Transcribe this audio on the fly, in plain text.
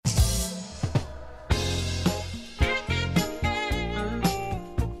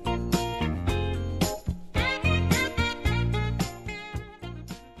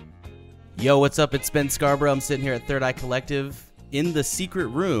Yo, what's up? It's Ben Scarborough. I'm sitting here at Third Eye Collective in the secret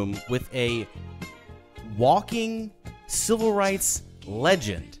room with a walking civil rights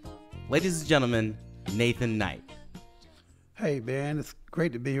legend. Ladies and gentlemen, Nathan Knight. Hey, man, it's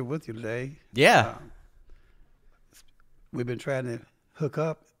great to be here with you today. Yeah. We've been trying to hook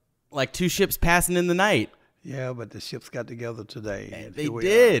up. Like two ships passing in the night. Yeah, but the ships got together today. And they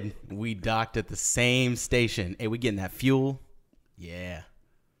did. We docked at the same station. Hey, we getting that fuel? Yeah.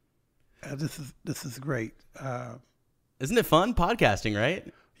 This is great. Isn't it fun podcasting,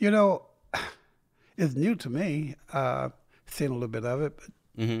 right? You know, it's new to me. Seen a little bit of it,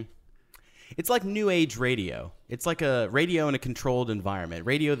 but It's like new age radio. It's like a radio in a controlled environment,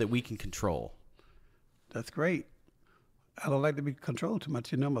 radio that we can control. that's great. I don't like to be controlled too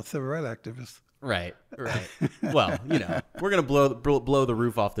much. You know, I'm a civil rights activist. Right. Well, you know, we're going to blow the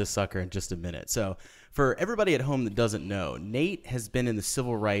roof off this sucker in just a minute. So for everybody at home that doesn't know, Nate has been in the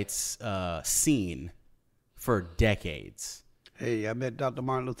civil rights scene for decades. Hey, I met Dr.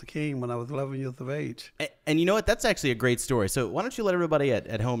 Martin Luther King when I was 11 years of age. And you know what? That's actually a great story. So why don't you let everybody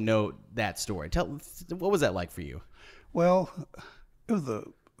at home know that story? What was that like for you? Well, it was a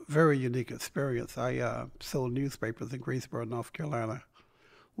very unique experience. I sold newspapers in Greensboro, North Carolina.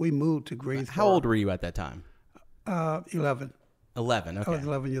 We moved to Greensboro. How old were you at that time? 11. 11, okay. I was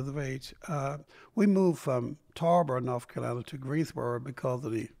 11 years of age. We moved from Tarboro, North Carolina to Greensboro because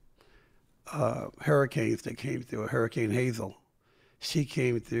of the hurricanes that came through, Hurricane Hazel. She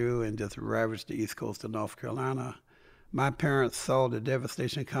came through and just ravaged the east coast of North Carolina. My parents saw the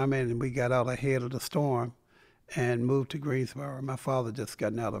devastation coming, and we got out ahead of the storm and moved to Greensboro. My father just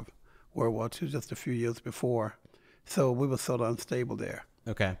gotten out of World War II just a few years before, so we were sort of unstable there.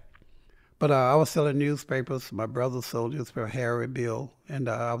 Okay. But I was selling newspapers. My brothers sold newspapers, Harry, Bill, and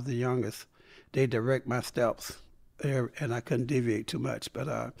I was the youngest. They direct my steps, and I couldn't deviate too much.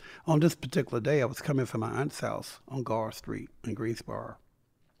 But on this particular day, I was coming from my aunt's house on Gar Street in Greensboro.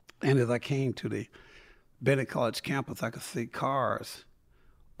 And as I came to the Bennett College campus, I could see cars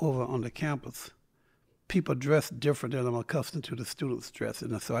over on the campus. People dressed different than I'm accustomed to the students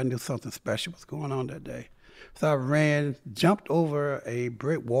dressing, and so I knew something special was going on that day. So I ran, jumped over a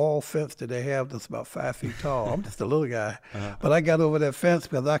brick wall fence that they have that's about 5 feet tall. I'm just a little guy. But I got over that fence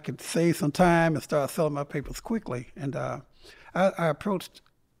because I could save some time and start selling my papers quickly. And I approached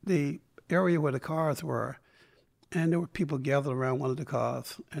the area where the cars were, and there were people gathered around one of the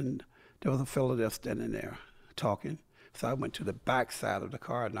cars, and there was a fellow there standing there talking. So I went to the back side of the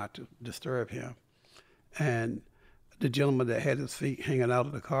car not to disturb him. And the gentleman that had his feet hanging out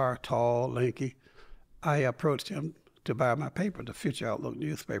of the car, tall, lanky, I approached him to buy my paper, the Future Outlook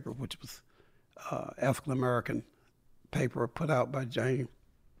newspaper, which was African-American paper put out by James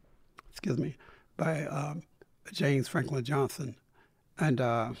Franklin Johnson. And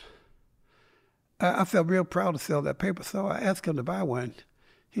I felt real proud to sell that paper, so I asked him to buy one.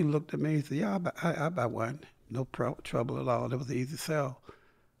 He looked at me and said, yeah, I'll buy one. No trouble at all. It was an easy sell.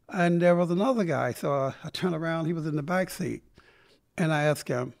 And there was another guy, so I turned around. He was in the back seat. And I asked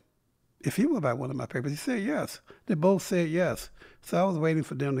him if he would buy one of my papers. He said yes. They both said yes. So I was waiting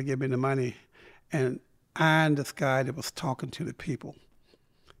for them to give me the money, and eyeing this guy that was talking to the people.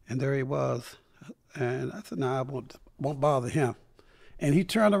 And there he was. And I said, no, I won't bother him. And he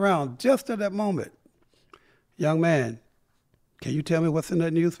turned around just at that moment. Young man, can you tell me what's in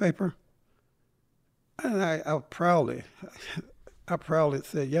that newspaper? And I proudly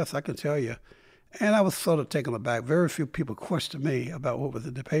said, yes, I can tell you. And I was sort of taken aback. Very few people questioned me about what was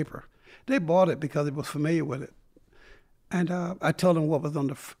in the paper. They bought it because they were familiar with it. And I told them what was on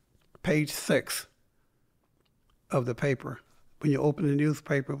the page 6 of the paper. When you open the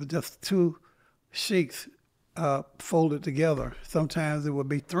newspaper, it was just 2 sheets folded together. Sometimes it would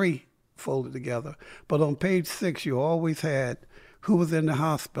be 3 folded together. But on page 6, you always had who was in the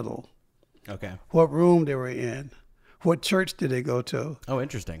hospital, Okay. what room they were in, what church did they go to. Oh,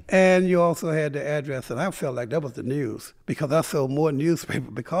 interesting. And you also had the address, and I felt like that was the news because I sold more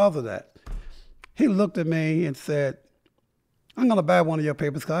newspaper because of that. He looked at me and said, I'm going to buy one of your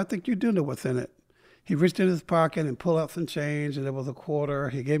papers because I think you do know what's in it. He reached in his pocket and pulled out some change, and there was a quarter.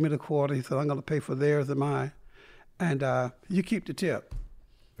 He gave me the quarter. He said, I'm going to pay for theirs and mine, and you keep the tip.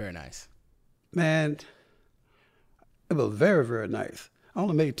 Very nice. Man, it was very, very nice. I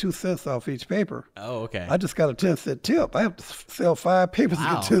only made 2 cents off each paper. Oh, okay. I just got a 10-cent tip. I have to sell 5 papers to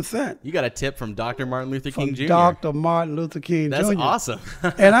get 2 cents. You got a tip from Dr. Martin Luther King Jr. Dr. Martin Luther King Jr. That's awesome.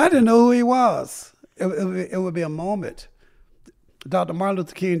 And I didn't know who he was. It would be a moment. Dr. Martin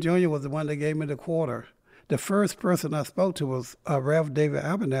Luther King Jr. was the one that gave me the quarter. The first person I spoke to was Rev. David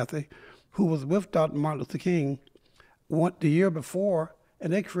Abernathy, who was with Dr. Martin Luther King the year before,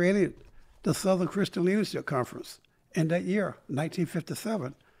 and they created the Southern Christian Leadership Conference in that year,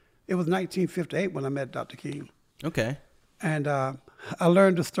 1957. It was 1958 when I met Dr. King. Okay. And I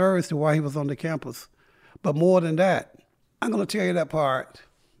learned the stories to why he was on the campus. But more than that, I'm going to tell you that part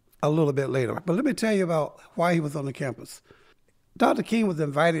a little bit later. But let me tell you about why he was on the campus. Dr. King was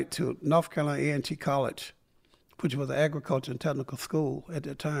invited to North Carolina A&T College, which was an agriculture and technical school at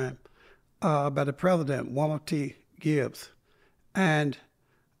that time, by the president, Warren T. Gibbs. And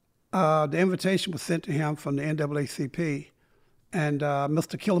the invitation was sent to him from the NAACP. And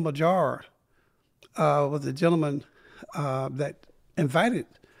Mr. Kilimanjaro was the gentleman that invited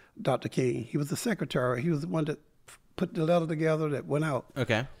Dr. King. He was the secretary. He was the one that put the letter together that went out.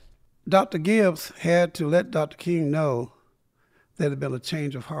 Okay. Dr. Gibbs had to let Dr. King know there had been a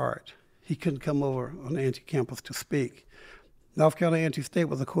change of heart. He couldn't come over on the A&T campus to speak. North Carolina A&T State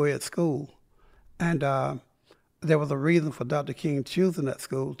was a co-ed school, and there was a reason for Dr. King choosing that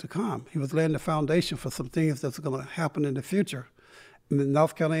school to come. He was laying the foundation for some things that's going to happen in the future. And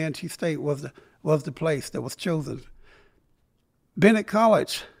North Carolina A&T State was the place that was chosen. Bennett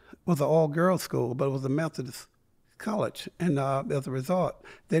College was an all-girls school, but it was a Methodist college, and as a result,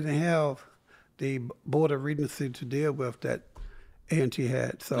 they didn't have the board of regency to deal with that A&T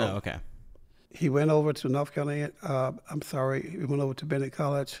had. So okay. He went over to North Carolina, he went over to Bennett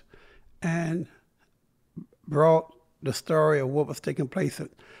College and brought the story of what was taking place at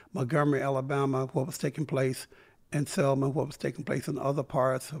Montgomery, Alabama, what was taking place in Selma, what was taking place in other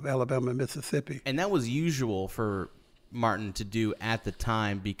parts of Alabama and Mississippi. And that was usual for Martin to do at the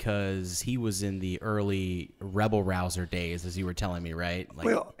time because he was in the early rebel rouser days, as you were telling me, right? Like,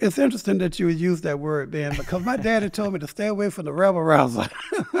 well, it's interesting that you would use that word, Ben, because my daddy told me to stay away from the rebel rouser.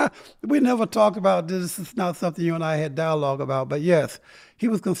 We never talked about this. It's not something you and I had dialogue about, but yes, he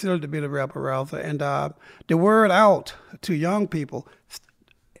was considered to be the rebel rouser. And the word out to young people,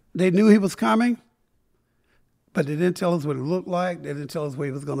 they knew he was coming, but they didn't tell us what he looked like. They didn't tell us where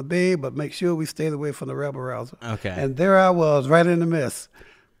he was going to be, but make sure we stayed away from the rebel rouser. Okay. And there I was, right in the midst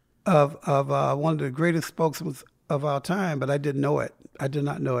of one of the greatest spokesmen of our time, but I didn't know it. I did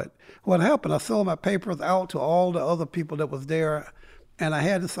not know it. What happened, I sold my papers out to all the other people that was there, and I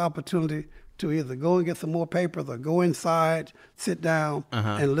had this opportunity to either go and get some more papers or go inside, sit down,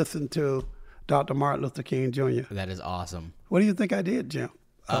 and listen to Dr. Martin Luther King Jr. That is awesome. What do you think I did, Jim?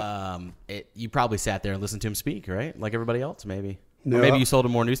 You probably sat there and listened to him speak, right? Like everybody else, maybe. No, or maybe you sold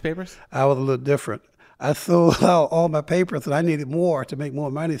him more newspapers? I was a little different. I sold out all my papers, and I needed more to make more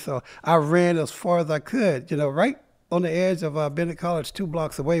money, so I ran as far as I could. You know, right on the edge of Bennett College, 2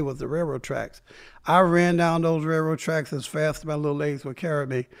 blocks away was the railroad tracks. I ran down those railroad tracks as fast as my little legs would carry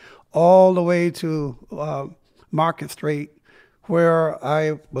me, all the way to Market Street, where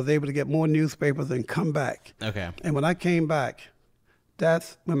I was able to get more newspapers and come back. Okay. And when I came back,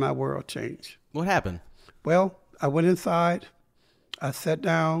 that's when my world changed. What happened? Well, I went inside, I sat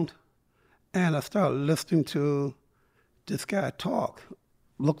down, and I started listening to this guy talk.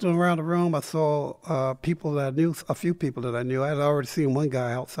 Looking around the room, I saw people that I knew, a few people that I knew. I had already seen one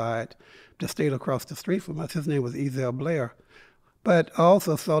guy outside that stayed across the street from us. His name was Ezel Blair. But I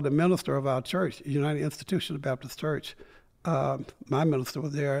also saw the minister of our church, United Institutional Baptist Church. My minister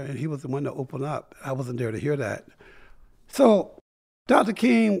was there, and he was the one that opened up. I wasn't there to hear that. So Dr.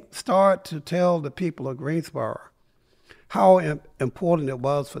 King started to tell the people of Greensboro how important it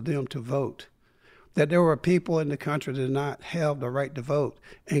was for them to vote, that there were people in the country that did not have the right to vote.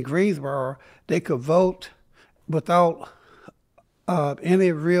 In Greensboro, they could vote without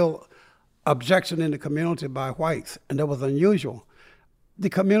any real objection in the community by whites, and that was unusual. The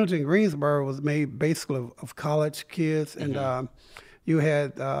community in Greensboro was made basically of college kids, and you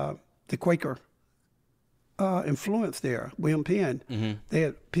had the Quaker influence there, William Penn. They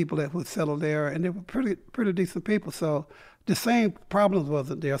had people that would settle there, and they were pretty decent people. So the same problems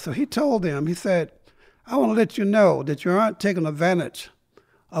wasn't there. So he told them, he said, I want to let you know that you aren't taking advantage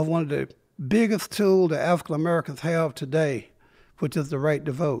of one of the biggest tools that African Americans have today, which is the right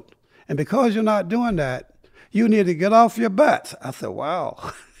to vote. And because you're not doing that, you need to get off your butts. I said,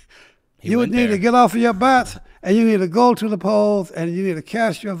 wow. You would need to get off of your butts, and you need to go to the polls, and you need to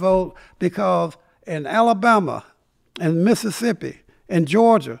cast your vote, because in Alabama and Mississippi and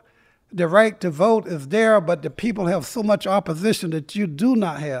Georgia, the right to vote is there, but the people have so much opposition that you do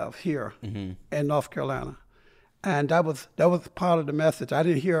not have here in North Carolina. And that was part of the message. I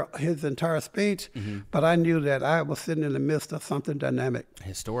didn't hear his entire speech, but I knew that I was sitting in the midst of something dynamic.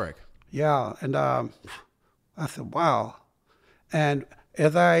 Historic. Yeah, and I said, wow. And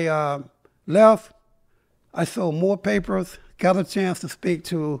as I left, I sold more papers, got a chance to speak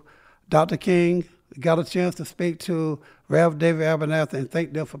to Dr. King, got a chance to speak to Rev. David Abernathy and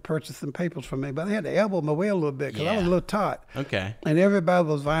thank them for purchasing papers from me. But I had to elbow my way a little bit because I was a little taut. Okay. And everybody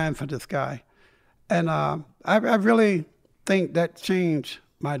was vying for this guy. And I really think that changed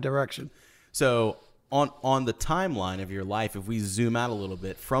my direction. So on the timeline of your life, if we zoom out a little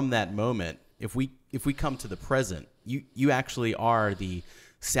bit from that moment, if we come to the present, you actually are the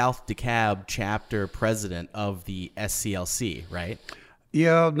South DeKalb chapter president of the SCLC, right?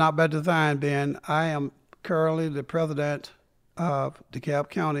 Yeah, not by design, Ben. I am currently the president of DeKalb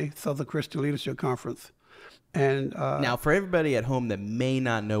County Southern Christian Leadership Conference. And now, for everybody at home that may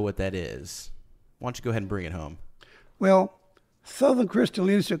not know what that is, why don't you go ahead and bring it home? Well, Southern Christian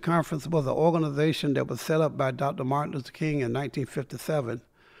Leadership Conference was an organization that was set up by Dr. Martin Luther King in 1957.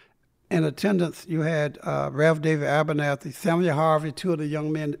 In attendance, you had Rev. David Abernathy, Samuel Harvey, two of the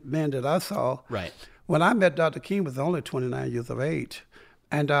young men that I saw. Right. When I met Dr. King, was only 29 years of age.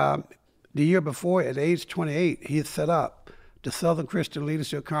 And the year before, at age 28, he had set up the Southern Christian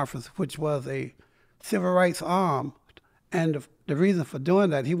Leadership Conference, which was a civil rights arm. And the reason for doing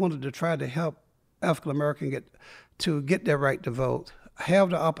that, he wanted to try to help African Americans get their right to vote,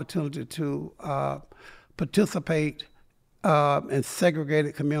 have the opportunity to participate in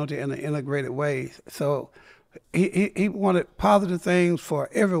segregated community in an integrated way. So he wanted positive things for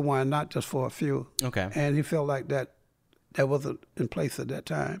everyone, not just for a few. Okay. And he felt like that wasn't in place at that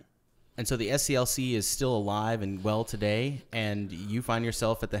time. And so the SCLC is still alive and well today, and you find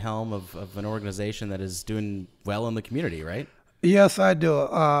yourself at the helm of an organization that is doing well in the community, right? Yes, I do.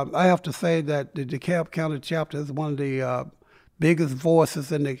 I have to say that the DeKalb County chapter is one of the biggest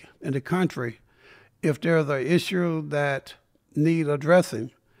voices in the country. If there's an issue that need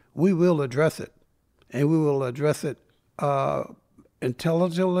addressing, we will address it, and we will address it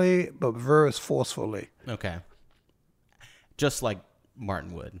intelligently but very forcefully. Okay. Just like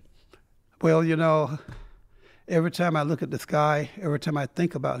Martin would. Well, every time I look at this guy, every time I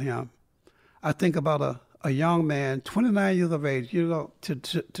think about him, I think about a young man, 29 years of age.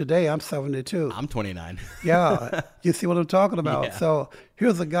 Today I'm 72. I'm 29. Yeah, you see what I'm talking about? Yeah. So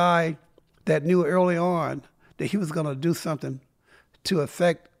here's a guy that knew early on that he was going to do something to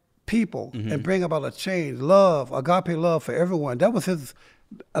affect people and bring about a change, love, agape love for everyone. That was his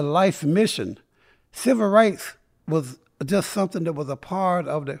life mission. Civil rights was just something that was a part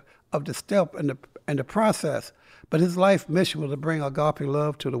of the step and the process. But his life mission was to bring agape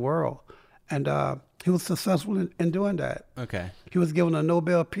love to the world. And he was successful in doing that. Okay. He was given a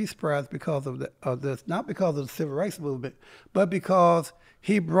Nobel Peace Prize because of this, not because of the civil rights movement, but because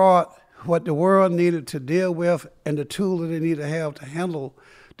he brought what the world needed to deal with and the tools that they needed to have to handle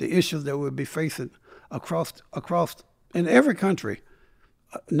the issues that we'd be facing across in every country,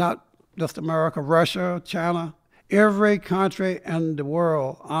 not just America, Russia, China. Every country in the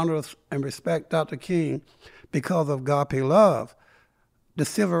world honors and respects Dr. King because of agape love. The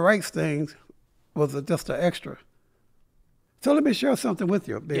civil rights things was just an extra. So let me share something with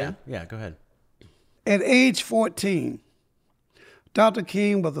you, Ben. Yeah, go ahead. At age 14, Dr.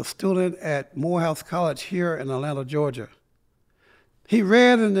 King was a student at Morehouse College here in Atlanta, Georgia. He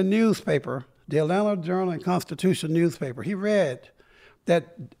read in the newspaper, the Atlanta Journal and Constitution newspaper, he read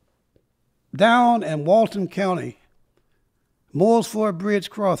that down in Walton County, Moore's Ford Bridge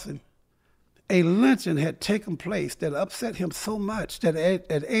crossing, a lynching had taken place that upset him so much that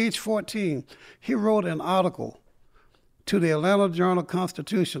at age 14, he wrote an article to the Atlanta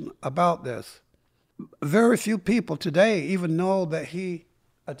Journal-Constitution about this. Very few people today even know that he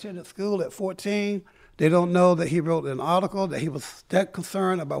attended school at 14. They don't know that he wrote an article, that he was that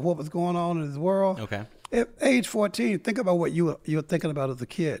concerned about what was going on in his world. Okay. At age 14, think about what you were thinking about as a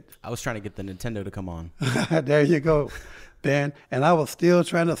kid. I was trying to get the Nintendo to come on. There you go, Ben. And I was still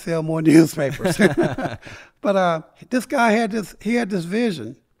trying to sell more newspapers. But this guy had this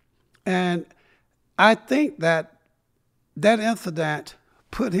vision. And I think that incident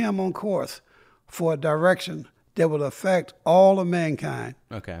put him on course for a direction that would affect all of mankind.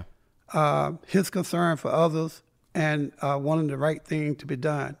 Okay. His concern for others and wanting the right thing to be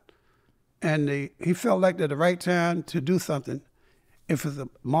done. And he felt like that the right time to do something, if it's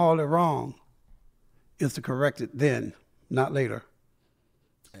morally wrong, is to correct it then, not later.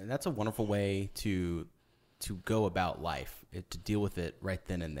 And that's a wonderful way to go about life, to deal with it right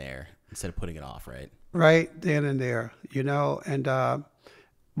then and there instead of putting it off, right? Right then and there, And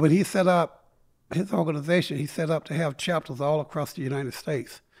when he set up his organization, he set up to have chapters all across the United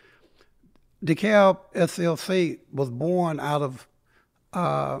States. DeKalb SLC was born out of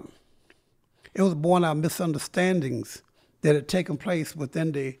misunderstandings that had taken place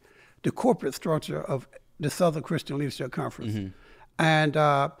within the corporate structure of the Southern Christian Leadership Conference. Mm-hmm. And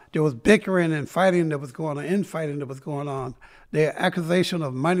there was bickering and fighting that was going on, infighting that was going on. The accusation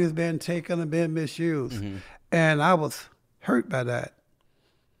of money is being taken and being misused. And I was hurt by that.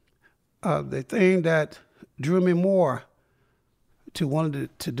 The thing that drew me more to wanting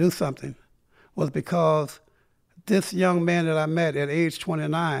to do something was because this young man that I met at age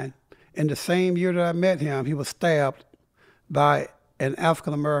 29, in the same year that I met him, he was stabbed by an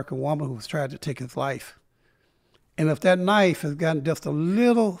African-American woman who was trying to take his life. And if that knife had gotten just a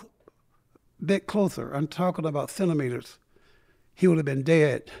little bit closer, I'm talking about centimeters, he would have been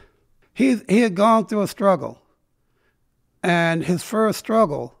dead. He had gone through a struggle. And his first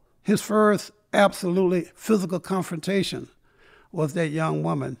struggle, his first absolutely physical confrontation was that young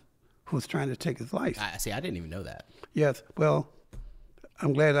woman who was trying to take his life. I see. I didn't even know that. Yes. Well,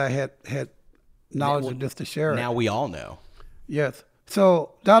 I'm glad I had knowledge of this to share. Now we all know. Yes.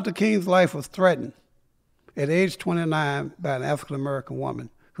 So Dr. King's life was threatened at age 29 by an African-American woman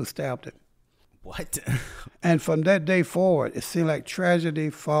who stabbed him. What? And from that day forward, it seemed like tragedy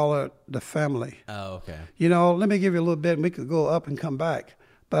followed the family. Oh, okay. You know, let me give you a little bit, and we could go up and come back.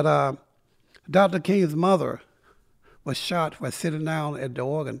 But Dr. King's mother was shot while sitting down at the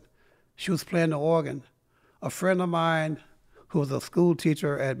organ. She was playing the organ. A friend of mine who was a school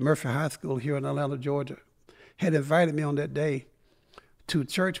teacher at Murphy High School here in Atlanta, Georgia, had invited me on that day to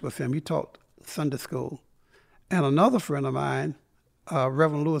church with him. He taught Sunday school. And another friend of mine,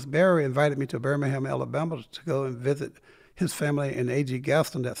 Reverend Lewis Berry, invited me to Birmingham, Alabama to go and visit his family in A.G.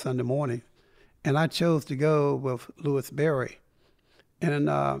 Gaston that Sunday morning. And I chose to go with Lewis Berry. And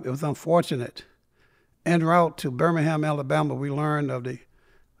it was unfortunate. En route to Birmingham, Alabama, we learned of the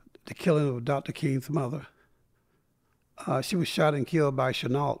killing of Dr. King's mother. She was shot and killed by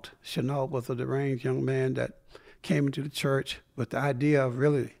Chenault. Chenault was a deranged young man that came into the church with the idea of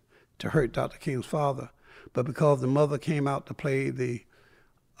really to hurt Dr. King's father. But because the mother came out to play the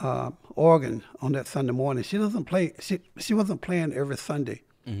organ on that Sunday morning, she wasn't playing every Sunday.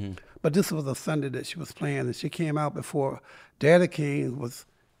 Mm-hmm. But this was a Sunday that she was playing, and she came out before Daddy King was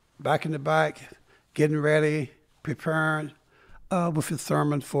back in the back, getting ready, preparing with his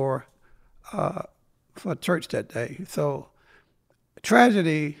sermon for church that day. So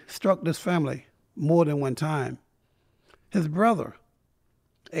tragedy struck this family more than one time. His brother,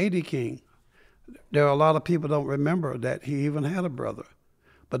 A.D. King, there are a lot of people don't remember that he even had a brother.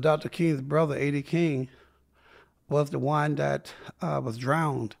 But Dr. King's brother, A.D. King, was the one that was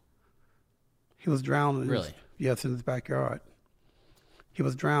drowned. He was drowned. Really? In his backyard. He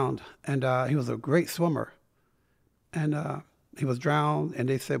was drowned, and he was a great swimmer. And he was drowned, and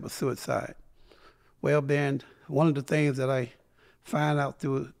they said it was suicide. Well, Ben, one of the things that I find out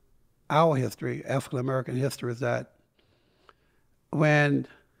through our history, African-American history, is that when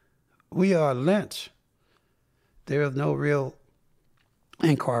we are lynched, there is no real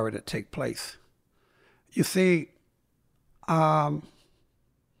inquiry that takes place. You see,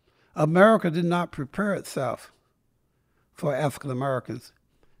 America did not prepare itself for African-Americans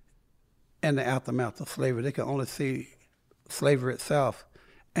in the aftermath of slavery. They could only see slavery itself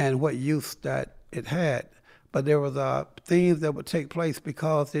and what use that it had. But there was things that would take place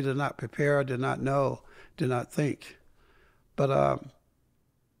because they did not prepare, did not know, did not think. But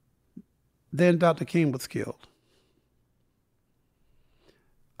then Dr. King was killed.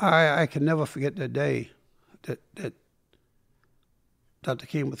 I can never forget that day that Dr.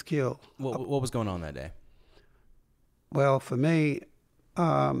 King was killed. What was going on that day? Well, for me,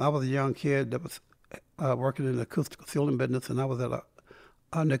 I was a young kid that was working in the acoustical ceiling business, and I was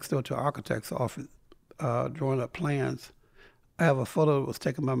at next door to an architect's office drawing up plans. I have a photo that was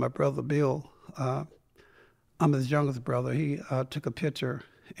taken by my brother Bill. I'm his youngest brother. He took a picture,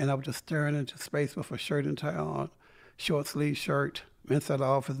 and I was just staring into space with a shirt and tie on, short sleeve shirt, inside the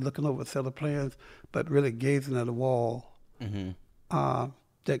office looking over a set of plans, but really gazing at a wall. Mm-hmm.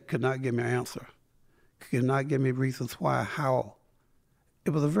 That could not give me an answer, could not give me reasons why, how. It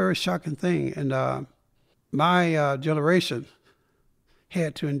was a very shocking thing, and my generation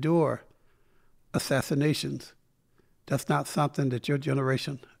had to endure assassinations. That's not something that your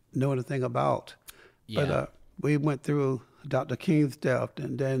generation know anything about. Yeah. But we went through Dr. King's death,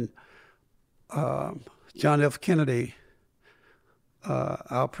 and then John F. Kennedy,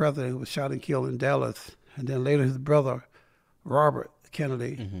 our president, who was shot and killed in Dallas, and then later his brother, Robert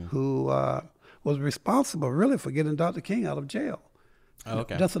Kennedy, mm-hmm. who was responsible really for getting Dr. King out of jail. Oh,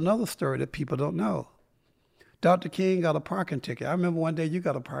 okay. That's another story that people don't know. Dr. King got a parking ticket. I remember one day you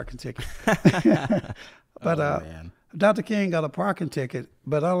got a parking ticket. But Dr. King got a parking ticket,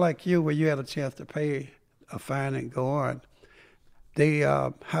 but unlike you, where you had a chance to pay a fine and go on, they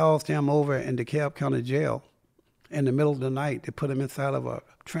housed him over in DeKalb County Jail. in the middle of the night. They put him inside of a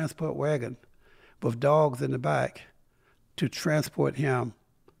transport wagon with dogs in the back to transport him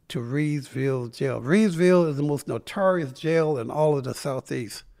to Reedsville jail. Reedsville is the most notorious jail in all of the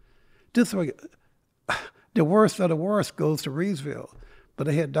Southeast. This way, the worst of the worst goes to Reedsville, but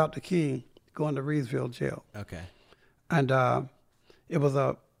they had Dr. King going to Reedsville jail. Okay. And it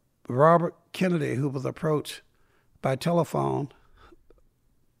was Robert Kennedy who was approached by telephone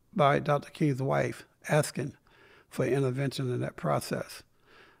by Dr. King's wife asking for intervention in that process.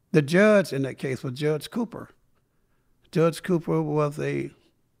 The judge in that case was Judge Cooper. Judge Cooper was a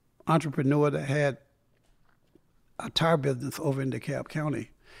entrepreneur that had a tire business over in DeKalb County.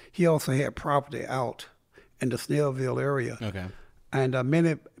 He also had property out in the Snellville area. Okay. And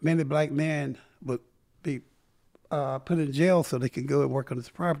many black men would be put in jail so they could go and work on his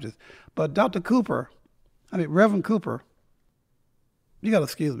properties. But Reverend Cooper, you got to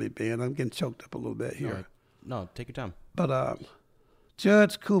excuse me, Ben. I'm getting choked up a little bit here. No, take your time. But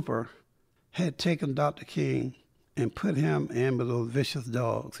Judge Cooper had taken Dr. King and put him in with those vicious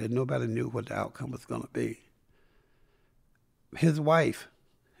dogs, and nobody knew what the outcome was going to be. His wife,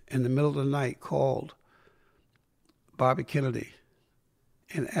 in the middle of the night, called Bobby Kennedy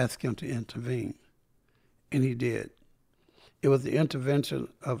and asked him to intervene, and he did. It was the intervention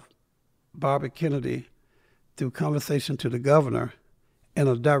of Bobby Kennedy through conversation to the governor and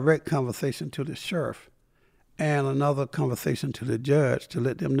a direct conversation to the sheriff and another conversation to the judge to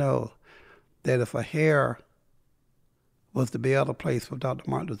let them know that if a hair was to be out of place with Dr.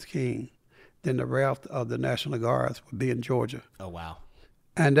 Martin Luther King, then the wrath of the National Guards would be in Georgia. Oh, wow.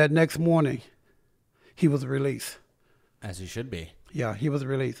 And that next morning, he was released. As he should be. Yeah, he was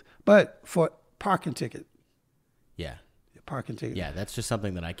released. But for parking ticket. Yeah. Parking ticket. Yeah, that's just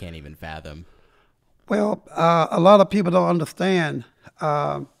something that I can't even fathom. Well, a lot of people don't understand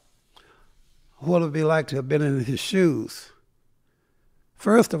what it would be like to have been in his shoes.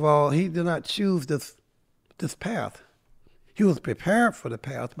 First of all, he did not choose this path. He was prepared for the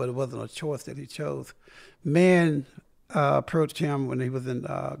path, but it wasn't a choice that he chose. Men approached him when he was in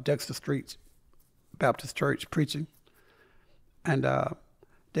Dexter Street Baptist Church preaching, and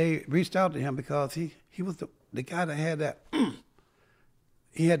they reached out to him because he was the guy that had that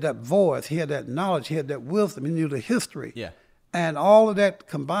he had that voice, he had that knowledge, he had that wisdom, he knew the history. Yeah. And all of that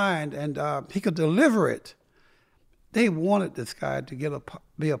combined, and he could deliver it. They wanted this guy to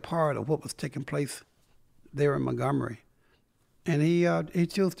be a part of what was taking place there in Montgomery. And he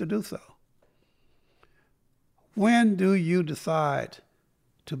chose to do so. When do you decide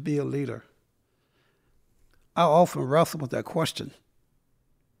to be a leader? I often wrestle with that question.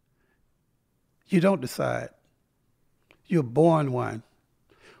 You don't decide. You're born one.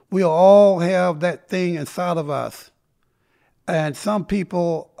 We all have that thing inside of us. And some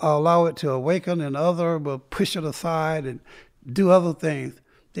people allow it to awaken, and others will push it aside and do other things.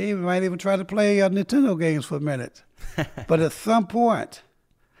 They might even try to play Nintendo games for a minute. But at some point,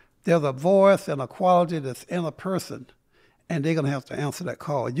 there's a voice and a quality that's in a person, and they're going to have to answer that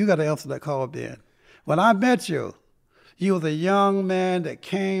call. You got to answer that call, Ben. When I met you, you was a young man that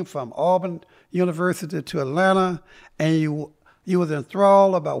came from Auburn University to Atlanta, and you was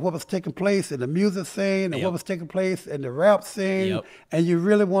enthralled about what was taking place in the music scene and what was taking place in the rap scene, and you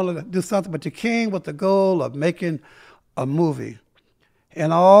really wanted to do something, but you came with the goal of making a movie.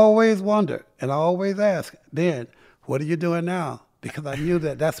 And I always wondered, and I always asked, Ben, what are you doing now? Because I knew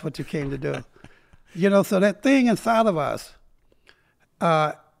that that's what you came to do. So that thing inside of us,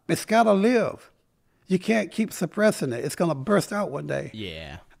 it's got to live. You can't keep suppressing it. It's going to burst out one day.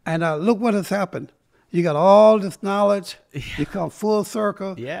 Yeah. And look what has happened. You got all this knowledge. You come full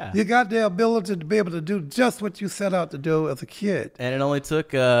circle. Yeah. You got the ability to be able to do just what you set out to do as a kid. And it only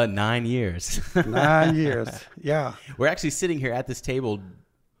took 9 years. 9 years, yeah. We're actually sitting here at this table.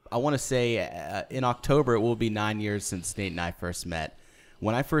 I want to say in October, it will be 9 years since Nate and I first met.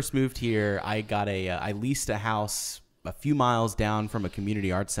 When I first moved here, I leased a house a few miles down from a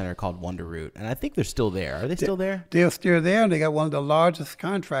community arts center called Wonder Root. And I think they're still there. Are they still there? They're still there, and they got one of the largest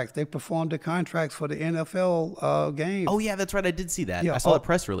contracts. They performed the contracts for the NFL games. Oh, yeah, that's right. I did see that. Yeah, I saw the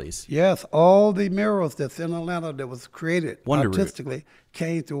press release. Yes, all the murals that's in Atlanta that was created Wonder artistically Root.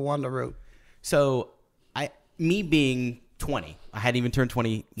 Came through Wonder Root. So me being 20, I hadn't even turned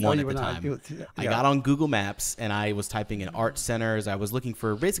 21 at the time. I got on Google Maps, and I was typing in art centers. I was looking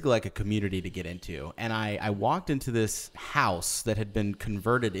for basically like a community to get into. And I walked into this house that had been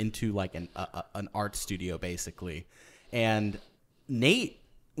converted into like an art studio, basically. And Nate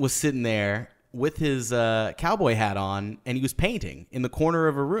was sitting there with his cowboy hat on, and he was painting in the corner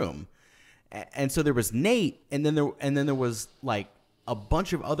of a room. And so there was Nate, and then there was like a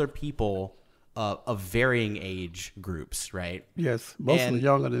bunch of other people of varying age groups, right? Yes, mostly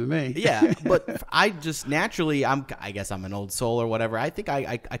younger than me. Yeah, but I just naturally, I guess I'm an old soul or whatever. I think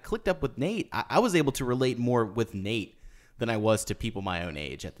I clicked up with Nate. I was able to relate more with Nate than I was to people my own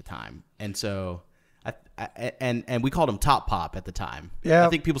age at the time, and so. And we called him Top Pop at the time. Yeah, I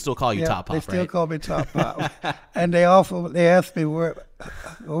think people still call you Top Pop, right? They still right? call me Top Pop. And they asked me where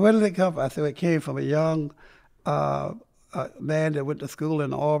did it come from? I said it came from a young man that went to school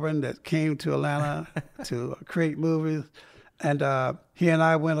in Auburn that came to Atlanta to create movies, and he and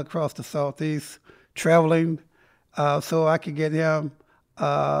I went across the Southeast traveling so I could get him.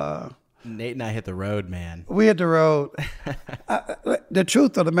 Nate and I hit the road, man. We hit the road. The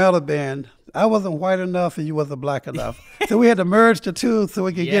truth of the matter been, I wasn't white enough and you wasn't black enough. So we had to merge the two so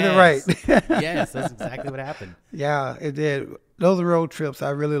we could get it right. Yes, that's exactly what happened. Yeah, it did. Those road trips, I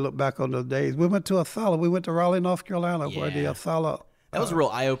really look back on those days. We went to Asala. We went to Raleigh, North Carolina, where the Asala. That was a real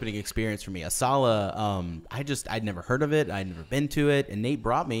eye-opening experience for me. Asala, I'd never heard of it. I'd never been to it. And Nate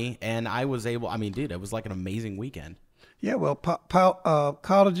brought me, and I was able, dude, it was like an amazing weekend. Yeah, well,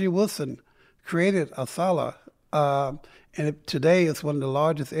 Carter G. Woodson created Asala, and today it's one of the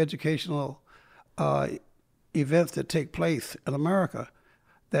largest educational events that take place in America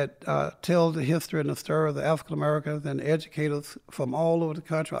that tells the history and the story of the African Americans, and educators from all over the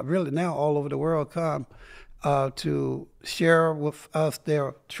country, really now all over the world, come to share with us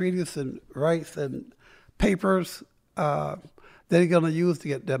their treaties and rights and papers they're going to use to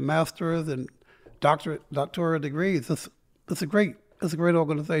get their master's and doctoral degrees. It's a great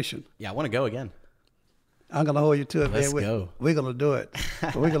organization. Yeah, I want to go again. I'm going to hold you to it, Let's man. Go. We're going to do it.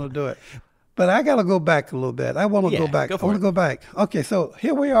 We're going to do it. But I got to go back a little bit. I want to go back. I want to go back. Okay, so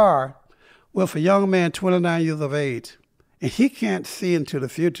here we are with a young man, 29 years of age, and he can't see into the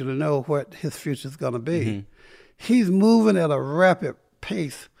future to know what his future is going to be. Mm-hmm. He's moving at a rapid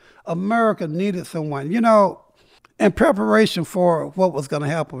pace. America needed someone. In preparation for what was going to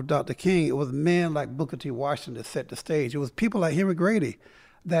happen with Dr. King, it was men like Booker T. Washington that set the stage. It was people like Henry Grady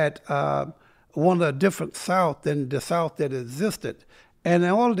that wanted a different South than the South that existed. And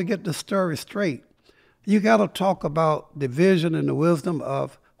in order to get the story straight, you got to talk about the vision and the wisdom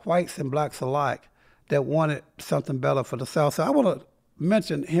of whites and blacks alike that wanted something better for the South. So I want to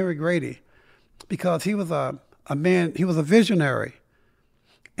mention Henry Grady because he was a man, he was a visionary.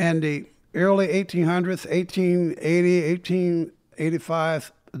 And the early 1800s, 1880,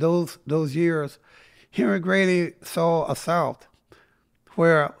 1885, those years, Henry Grady saw a South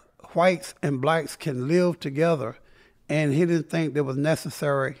where whites and blacks can live together, and he didn't think it was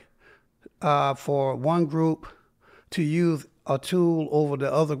necessary for one group to use a tool over the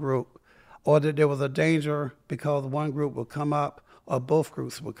other group, or that there was a danger because one group would come up or both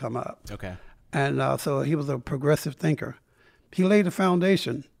groups would come up. Okay. And so he was a progressive thinker. He laid the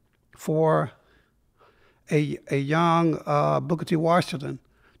foundation for a young Booker T. Washington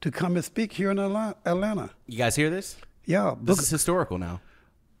to come and speak here in Atlanta. You guys hear this? Yeah. This is historical now.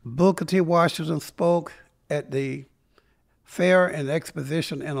 Booker T. Washington spoke at the Fair and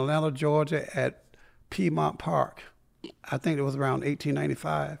Exposition in Atlanta, Georgia at Piedmont Park. I think it was around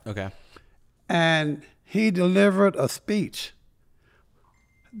 1895. Okay. And he delivered a speech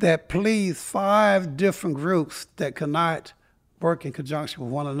that pleased 5 different groups that could not work in conjunction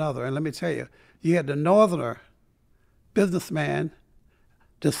with one another. And let me tell you, you had the northerner businessman,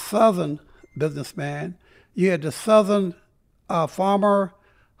 the southern businessman, you had the southern farmer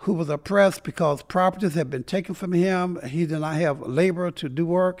who was oppressed because properties had been taken from him. He did not have labor to do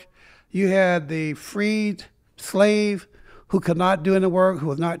work. You had the freed slave who could not do any work, who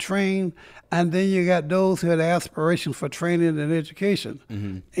was not trained. And then you got those who had aspirations for training and education.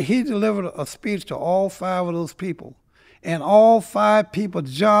 Mm-hmm. He delivered a speech to all 5 of those people. And all 5 people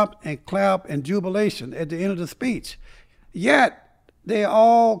jumped and clapped in jubilation at the end of the speech. Yet, they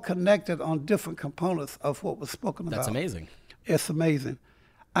all connected on different components of what was spoken about. That's amazing. It's amazing.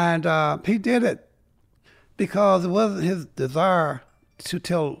 And he did it because it wasn't his desire to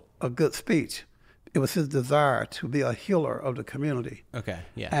tell a good speech. It was his desire to be a healer of the community. Okay,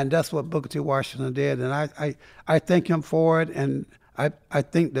 yeah. And that's what Booker T. Washington did. And I thank him for it. And I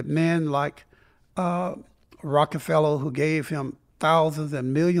think that men like Rockefeller, who gave him thousands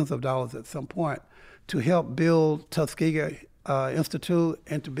and millions of dollars at some point to help build Tuskegee Institute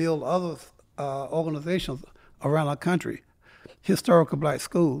and to build other organizations around our country, historical black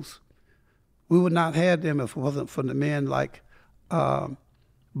schools. We would not have them if it wasn't for the men like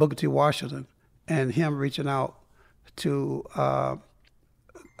Booker T. Washington and him reaching out to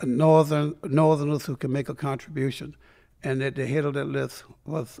Northerners who can make a contribution. And at the head of that list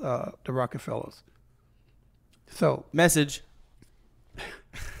was the Rockefellers. So message.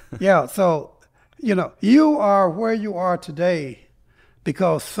 Yeah, so You know, you are where you are today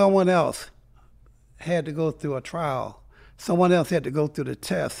because someone else had to go through a trial. Someone else had to go through the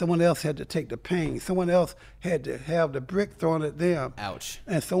test. Someone else had to take the pain. Someone else had to have the brick thrown at them. Ouch.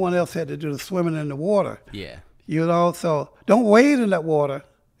 And someone else had to do the swimming in the water. Yeah. You know, so don't wade in that water.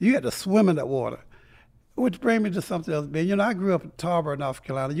 You had to swim in that water. Which brings me to something else, Ben. You know, I grew up in Tarboro, North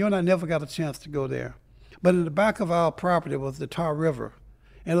Carolina. You and I never got a chance to go there. But in the back of our property was the Tar River.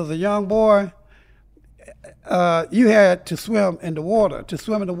 And as a young boy, you had to swim in the water. To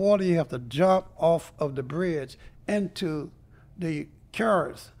swim in the water, you have to jump off of the bridge into the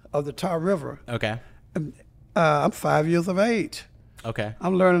currents of the Tar River. Okay. I'm 5 years of age. Okay.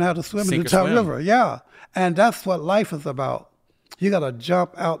 I'm learning how to swim in Sink the or Tar swim. River. Yeah. And that's what life is about. You got to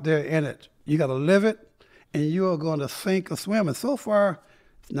jump out there in it. You got to live it, and you are going to sink or swim. And so far,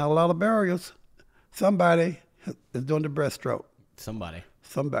 it's not a lot of barriers. Somebody is doing the breaststroke. Somebody.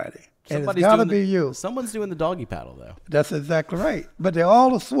 And it's got to be you. Someone's doing the doggy paddle, though. That's exactly right. But they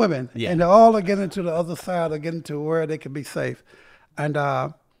all are swimming, Yeah. and they all are getting to the other side or getting to where they can be safe. And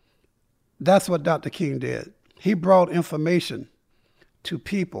that's what Dr. King did. He brought information to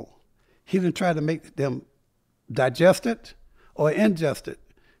people. He didn't try to make them digest it or ingest it.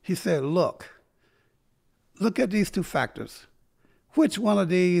 He said, look at these two factors. Which one of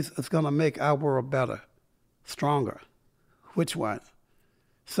these is going to make our world better, stronger? Which one?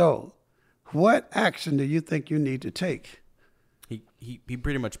 So, what action do you think you need to take? He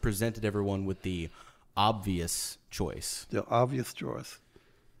pretty much presented everyone with the obvious choice. The obvious choice.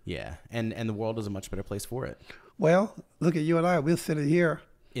 Yeah, and the world is a much better place for it. Well, look at you and I. We're sitting here,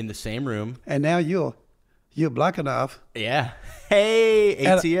 In the same room. and now you're black enough, Yeah. Hey,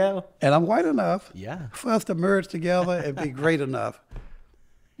 ATL. and I'm white enough Yeah. for us to merge together and be great enough.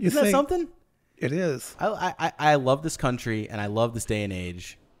 You Isn't that see, something? it is. I love this country, and I love this day and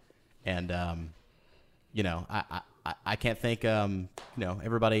age. And, you know, I can't thank, you know,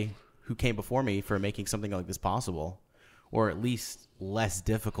 everybody who came before me for making something like this possible, or at least less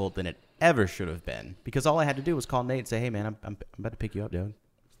difficult than it ever should have been. Because all I had to do was call Nate and say, hey, man, I'm about to pick you up, dude.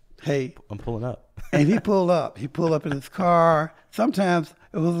 Hey, I'm pulling up. and he pulled up. He pulled up in his car. Sometimes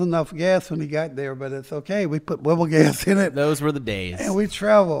it wasn't enough gas when he got there, but it's okay. We put bubble gas in it. Those were the days. And we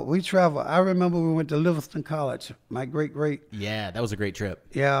travel. I remember we went to Livingston College. My great, Yeah, that was a great trip.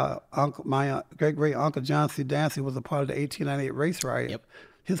 my great Uncle John C. Dancy was a part of the 1898 race riot. Yep.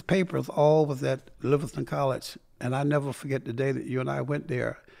 His papers all was at Livingston College. And I never forget the day that you and I went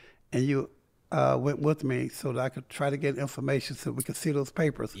there. And you went with me so that I could try to get information so we could see those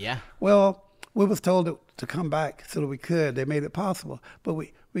papers. Yeah. Well, we was told to come back so that we could. They made it possible. But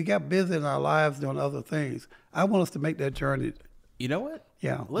we got busy in our lives doing other things. I want us to make that journey. You know what?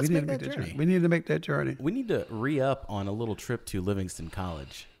 Yeah. Let's we need make to that journey. We need to make that journey. We need to re-up on a little trip to Livingston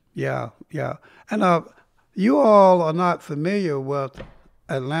College. Yeah. And you all are not familiar with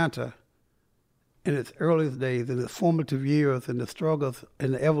Atlanta in its earliest days, in its formative years, and the struggles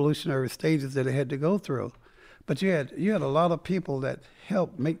and the evolutionary stages that it had to go through. But you had a lot of people that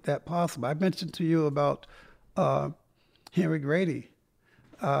helped make that possible. I mentioned to you about Henry Grady,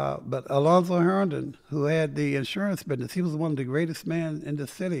 but Alonzo Herndon, who had the insurance business, he was one of the greatest men in the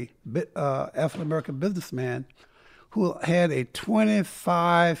city, African-American businessman, who had a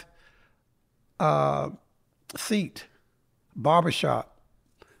 25 seat barbershop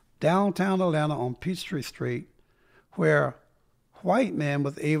downtown Atlanta on Peachtree Street, where white men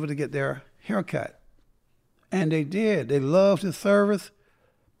was able to get their haircut. And they did. They loved his service,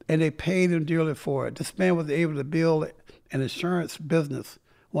 and they paid him dearly for it. This man was able to build an insurance business,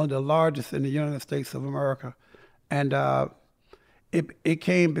 one of the largest in the United States of America. And it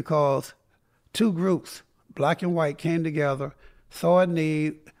came because two groups, black and white, came together, saw a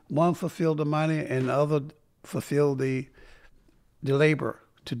need. One fulfilled the money, and the other fulfilled the labor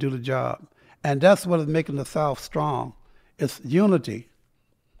to do the job. And that's what is making the South strong. It's unity.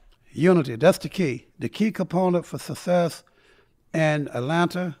 Unity, that's the key. The key component for success in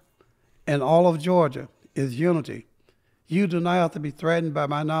Atlanta and all of Georgia is unity. You do not have to be threatened by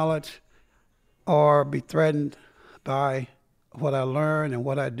my knowledge or be threatened by what I learn and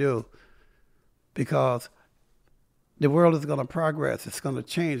what I do, because the world is going to progress. It's going to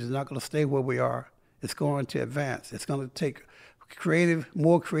change. It's not going to stay where we are. It's going to advance. It's going to take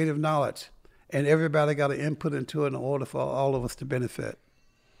more creative knowledge, and everybody got to input into it in order for all of us to benefit.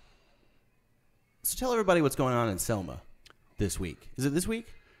 So tell everybody what's going on in Selma this week. Is it this week?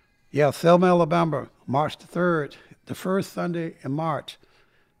 Yeah, Selma, Alabama, March the 3rd, the first Sunday in March.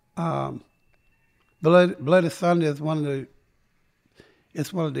 Bloody Sunday is one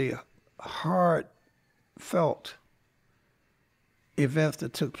of the heartfelt events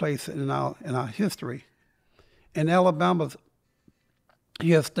that took place in our history. In Alabama,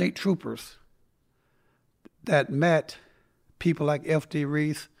 you have state troopers that met people like F.D.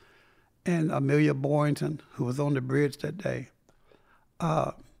 Reese and Amelia Boynton, who was on the bridge that day.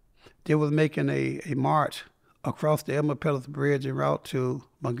 They were making a march across the Edmund Pettus Bridge en route to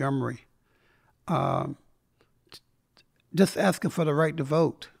Montgomery, just asking for the right to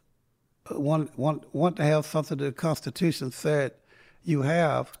vote. Want to have something that the Constitution said you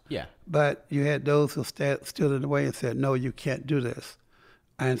have. Yeah. But you had those who stood in the way and said, no, you can't do this.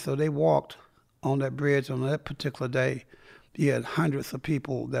 And so they walked on that bridge on that particular day. You had hundreds of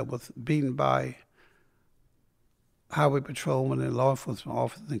people that was beaten by highway patrolmen and law enforcement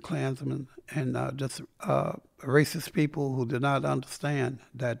officers and Klansmen and just racist people who did not understand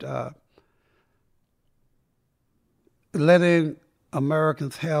that letting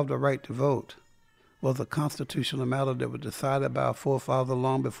Americans have the right to vote was a constitutional matter that was decided by our forefathers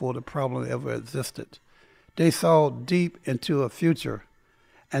long before the problem ever existed. They saw deep into a future,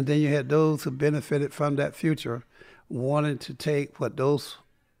 and then you had those who benefited from that future wanting to take what those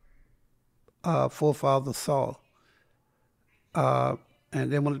forefathers saw, and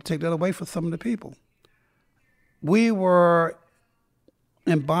they wanted to take that away from some of the people. We were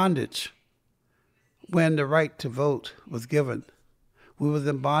in bondage when the right to vote was given. We was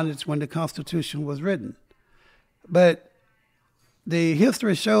in bondage when the Constitution was written. But the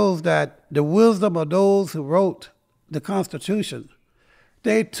history shows that the wisdom of those who wrote the Constitution,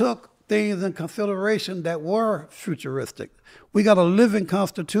 they took things in consideration that were futuristic. We got a living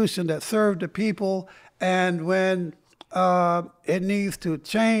Constitution that served the people, and when it needs to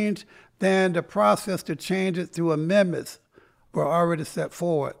change, then the process to change it through amendments were already set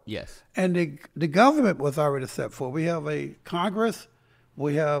forward. Yes. And the government was already set forward. We have a Congress,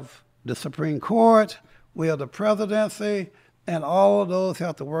 we have the Supreme Court, we have the presidency, and all of those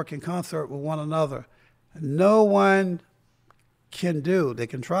have to work in concert with one another. No one they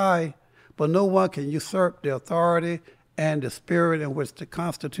can try, but no one can usurp the authority and the spirit in which the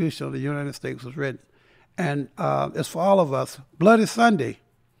Constitution of the United States was written. And it's for all of us. Bloody Sunday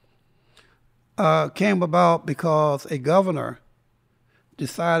came about because a governor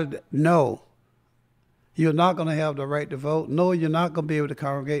decided, no, you're not going to have the right to vote. No, you're not going to be able to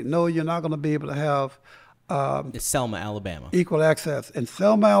congregate. No, you're not going to be able to have It's Selma, Alabama. Equal access. In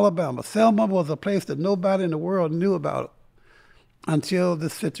Selma, Alabama. Selma was a place that nobody in the world knew about until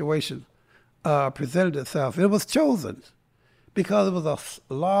this situation presented itself. It was chosen because it was a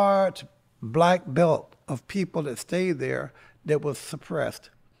large black belt of people that stayed there that was suppressed.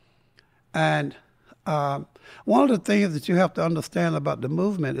 And one of the things that you have to understand about the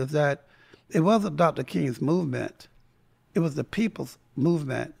movement is that it wasn't Dr. King's movement. It was the people's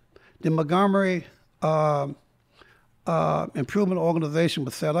movement. The Montgomery Improvement Organization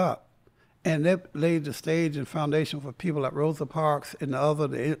was set up, and it laid the stage and foundation for people like Rosa Parks and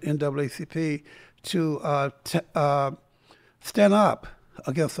the NAACP to stand up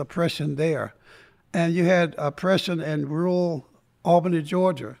against oppression there. And you had oppression in rural Albany,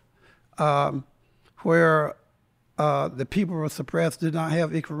 Georgia, where the people were suppressed, did not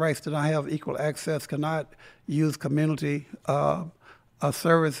have equal rights, did not have equal access, could not use community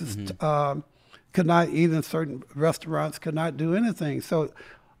services, could not eat in certain restaurants, could not do anything. So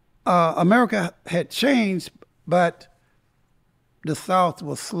America had changed, but the South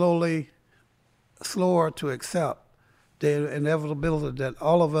was slower to accept the inevitability that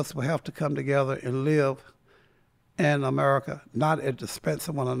all of us will have to come together and live in America, not at the expense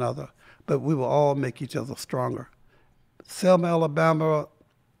of one another, but we will all make each other stronger. Selma, Alabama,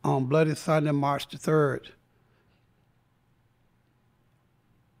 on Bloody Sunday, March the 3rd,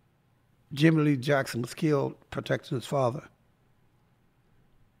 Jimmy Lee Jackson was killed protecting his father.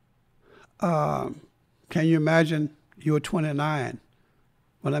 Can you imagine? You were 29.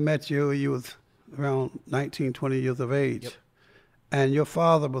 When I met you, you was around 19, 20 years of age. Yep. And your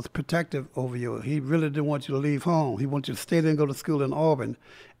father was protective over you. He really didn't want you to leave home. He wanted you to stay there and go to school in Auburn.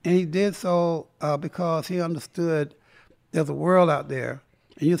 And he did so because he understood there's a world out there.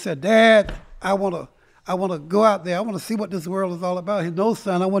 And you said, Dad, I want to go out there. I want to see what this world is all about. He said, no,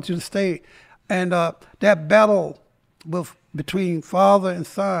 son, I want you to stay. And that battle between father and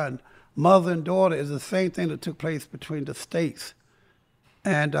son, mother and daughter, is the same thing that took place between the states.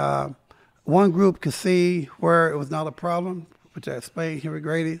 And one group could see where it was not a problem, which I explained, Henry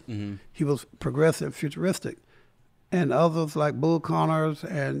Grady. Mm-hmm. He was progressive, futuristic. And others like Bull Connors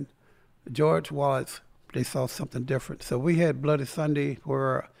and George Wallace, they saw something different. So we had Bloody Sunday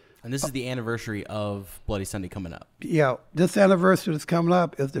where... And this is the anniversary of Bloody Sunday coming up. Yeah, this anniversary that's coming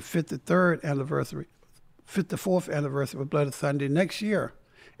up is the 53rd anniversary 54th anniversary was Bloody Sunday. Next year,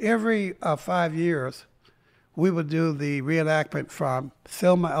 every 5 years, we would do the reenactment from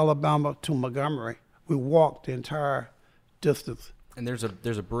Selma, Alabama to Montgomery. We walked the entire distance. And there's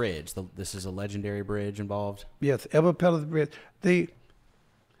a bridge. This is a legendary bridge involved. Yes, Edward Pettus Bridge. The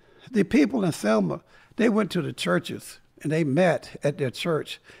people in Selma, they went to the churches and they met at their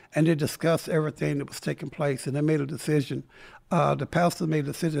church and they discussed everything that was taking place and they made a decision. The pastor made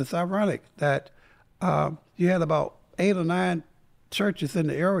a decision. It's ironic that you had about 8 or 9 churches in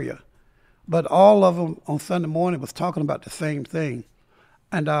the area, but all of them on Sunday morning was talking about the same thing.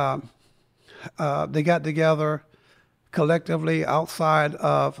 And they got together collectively outside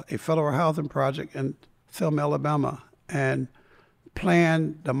of a federal housing project in Selma, Alabama, and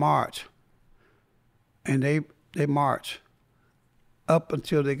planned the march. And they marched up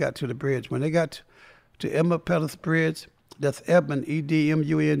until they got to the bridge. When they got to Edmund Pettus Bridge, that's Edmund,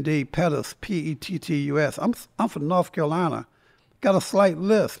 E-D-M-U-N-D, Pettus, P-E-T-T-U-S. I'm from North Carolina. Got a slight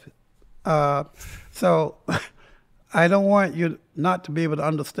lisp. So I don't want you not to be able to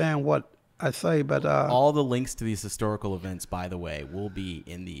understand what I say, but all the links to these historical events, by the way, will be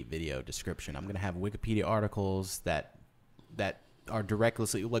in the video description. I'm going to have Wikipedia articles that are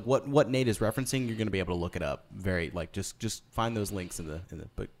directly like what Nate is referencing. You're going to be able to look it up. Just find those links in the.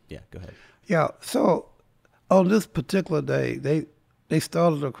 But yeah, go ahead. Yeah. So on this particular day, they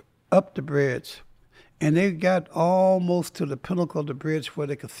started up the bridge, and they got almost to the pinnacle of the bridge where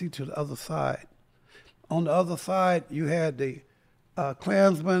they could see to the other side. On the other side, you had the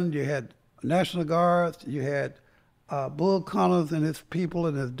Klansmen, you had National Guards, you had Bull Connors and his people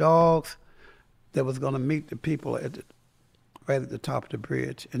and his dogs that was going to meet the people right at the top of the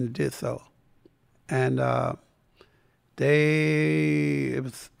bridge, and it did so. And it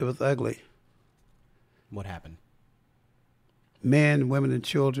was ugly. What happened? Men, women, and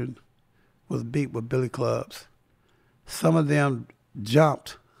children was beat with billy clubs. Some of them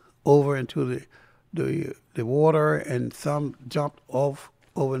jumped over into the water, and some jumped off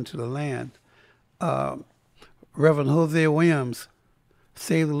over into the land. Reverend Hosea Williams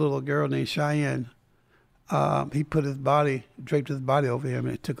saved a little girl named Cheyenne. He put draped his body over him,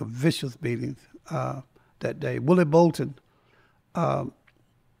 and it took a vicious beating that day. Willie Bolton,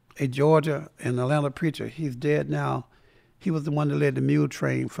 a Georgia and Atlanta preacher, he's dead now. He was the one that led the mule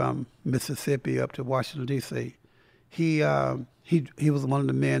train from Mississippi up to Washington, D.C. He was one of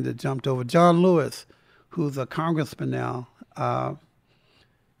the men that jumped over. John Lewis, who's a congressman now,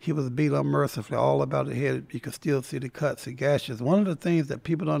 he was beat unmercifully all about the head. You could still see the cuts and gashes. One of the things that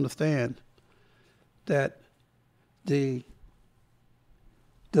people don't understand, that the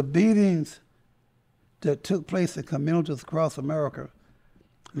beatings that took place in communities across America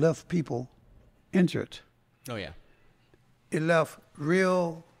left people injured. Oh, yeah. It left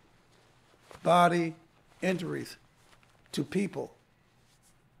real body injuries to people.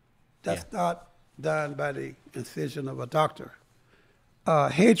 That's not done by the incision of a doctor.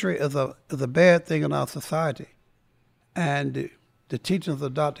 Hatred is a bad thing in our society, and the teachings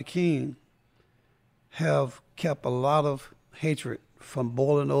of Dr. King have kept a lot of hatred from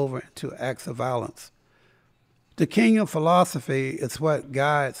boiling over into acts of violence. The King of philosophy is what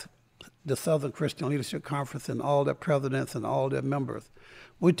guides the Southern Christian Leadership Conference and all their presidents and all their members.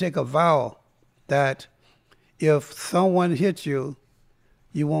 We take a vow that if someone hits you,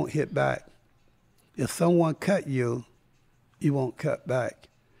 you won't hit back. If someone cut you, you won't cut back.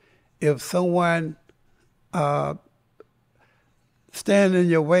 If someone stand in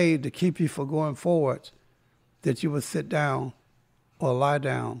your way to keep you from going forward, that you would sit down or lie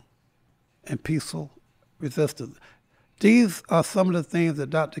down in peaceful resistance. These are some of the things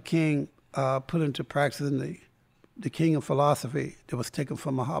that Dr. King put into practice in the King of philosophy that was taken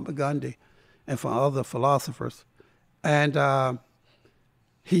from Mahatma Gandhi and from other philosophers. And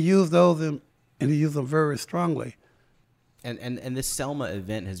he used those and he used them very strongly. And this Selma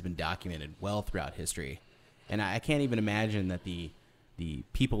event has been documented well throughout history. And I can't even imagine that the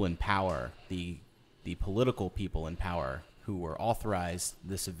people in power, the political people in power who were authorized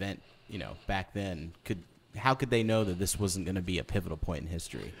this event, back then, how could they know that this wasn't going to be a pivotal point in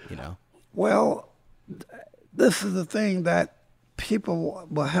history, Well, this is the thing that people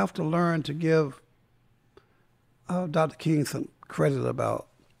will have to learn to give Dr. King some credit about.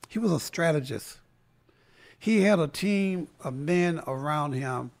 He was a strategist. He had a team of men around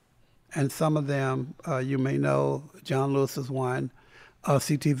him, and some of them you may know. John Lewis is one,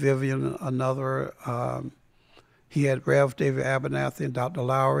 C.T. Vivian another. He had Rev. David Abernathy and Dr.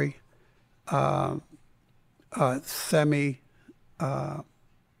 Lowry, Sammy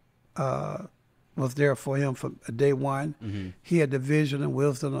was there for him from day one. Mm-hmm. He had the vision and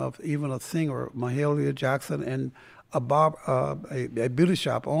wisdom of even a singer, Mahalia Jackson, and a beauty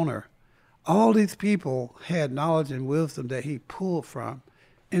shop owner. All these people had knowledge and wisdom that he pulled from,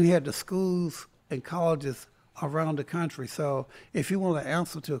 and he had the schools and colleges around the country. So if you want an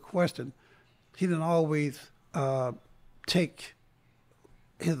answer to a question, he didn't always take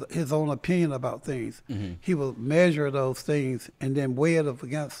his own opinion about things. Mm-hmm. He would measure those things and then weigh it up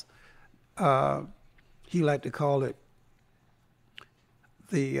against, he liked to call it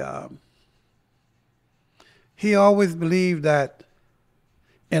he always believed that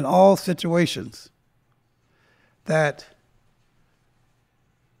in all situations that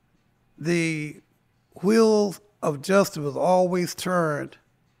the wheels of justice was always turned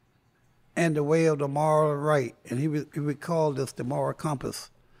in the way of the moral right, and he would call this the moral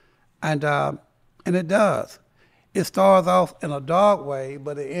compass, and it does. It starts off in a dark way,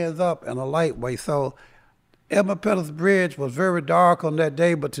 but it ends up in a light way. So Edmund Pettus Bridge was very dark on that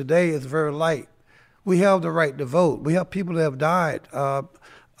day, but today it's very light. We have the right to vote. We have people that have died.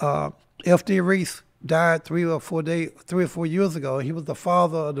 F.D. Reese died 3 or 4 years ago. He was the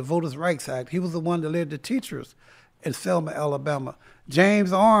father of the Voters' Rights Act. He was the one that led the teachers in Selma, Alabama.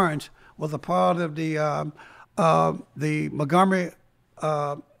 James Orange was a part of the Montgomery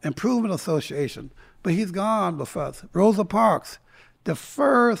Improvement Association, but he's gone with us. Rosa Parks, the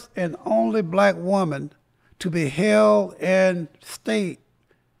first and only black woman to be held in state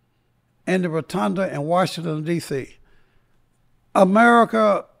in the Rotunda in Washington, D.C.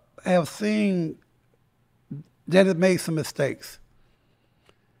 America have seen that it made some mistakes.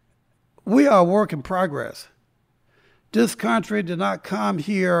 We are a work in progress. This country did not come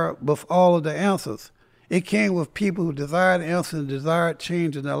here with all of the answers. It came with people who desired answers and desired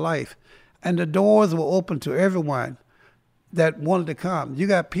change in their life. And the doors were open to everyone that wanted to come. You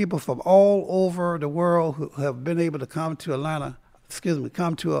got people from all over the world who have been able to come to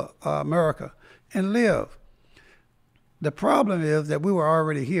America and live. The problem is that we were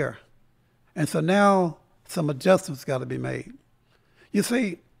already here. And so now some adjustments got to be made. You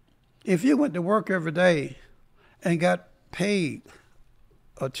see, if you went to work every day and got paid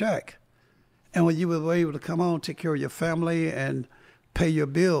a check, and when you were able to come home, take care of your family and pay your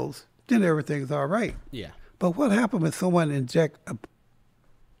bills, then everything's all right. Yeah. But what happened when someone inject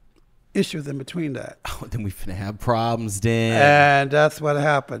issues in between that? Oh, then we finna have problems, Dan. And that's what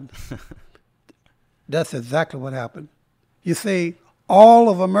happened. That's exactly what happened. You see, all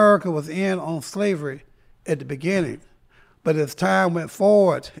of America was in on slavery at the beginning. But as time went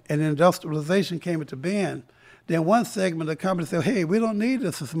forward and industrialization came into being, then one segment of the company said, hey, we don't need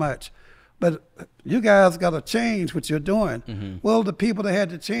this as much. But you guys got to change what you're doing. Mm-hmm. Well, the people that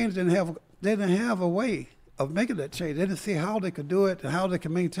had to change didn't have a way of making that change. They didn't see how they could do it and how they could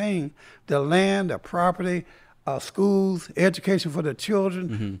maintain their land, their property, schools, education for their children.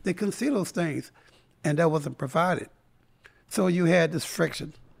 Mm-hmm. They couldn't see those things, and that wasn't provided. So you had this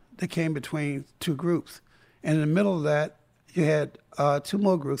friction that came between two groups. And in the middle of that, you had two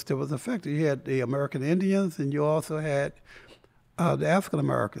more groups that was affected. You had the American Indians, and you also had the African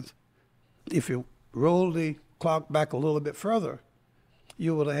Americans. If you roll the clock back a little bit further,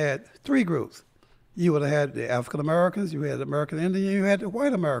 you would have had three groups. You would have had the African Americans, you had the American Indians, you had the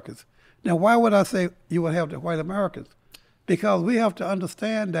white Americans. Now, why would I say you would have the white Americans? Because we have to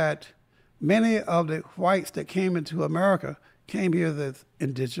understand that many of the whites that came into America came here as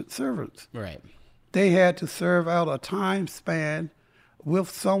indigent servants. Right. They had to serve out a time span with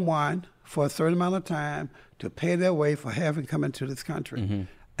someone for a certain amount of time to pay their way for having come into this country. Mm-hmm.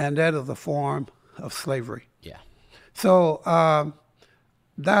 And that is a form of slavery. Yeah. So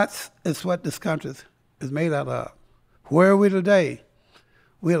it's what this country is made out of. Where are we today?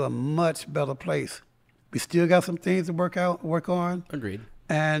 We're in a much better place. We still got some things to work on. Agreed.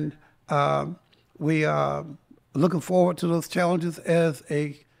 And we are looking forward to those challenges as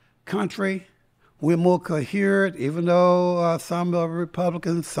a country. We're more coherent, even though some are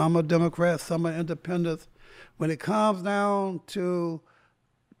Republicans, some are Democrats, some are independents. When it comes down to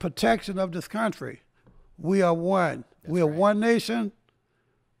protection of this country, we are one. That's we are right. one nation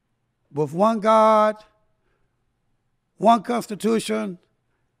with one God, one Constitution,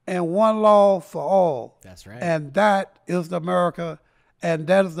 and one law for all. That's right. And that is the America, and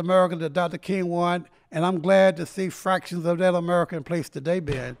that is the America that Dr. King wanted. And I'm glad to see fractions of that America in place today,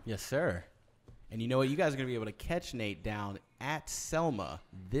 Ben. Yes, sir. And you know what? You guys are going to be able to catch Nate down at Selma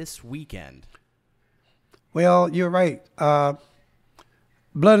this weekend. Well, you're right.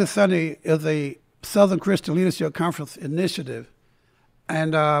 Bloody Sunday is a Southern Christian Leadership Conference initiative.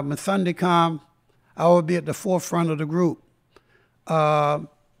 And when Sunday comes, I will be at the forefront of the group.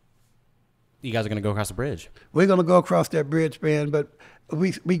 You guys are going to go across the bridge. We're going to go across that bridge, man. But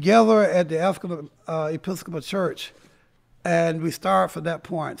we gather at the African Episcopal Church, and we start from that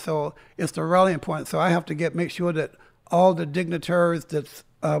point. So it's the rallying point. So I have to make sure that all the dignitaries that's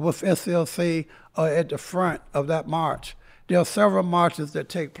with SLC are at the front of that march. There are several marches that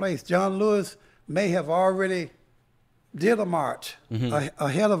take place. John Lewis may have already did a march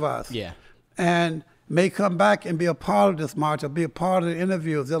ahead of us. Yeah. And may come back and be a part of this march or be a part of the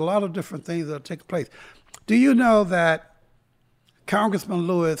interviews. There are a lot of different things that are taking place. Do you know that Congressman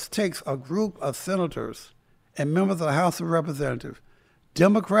Lewis takes a group of senators and members of the House of Representatives,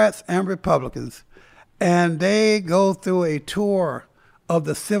 Democrats and Republicans, and they go through a tour of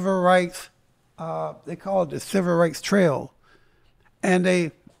the civil rights, they call it the Civil Rights Trail, and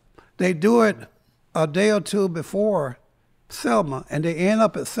they do it a day or two before Selma, and they end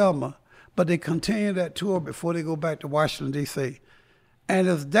up at Selma, but they continue that tour before they go back to Washington, D.C. And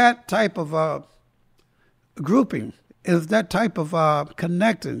it's that type of grouping, it's that type of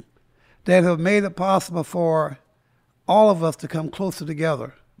connecting that have made it possible for all of us to come closer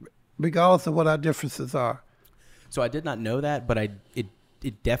together, regardless of what our differences are. So I did not know that, but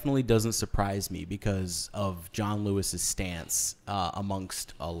it definitely doesn't surprise me because of John Lewis's stance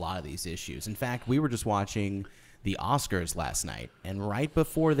amongst a lot of these issues. In fact, we were just watching the Oscars last night, and right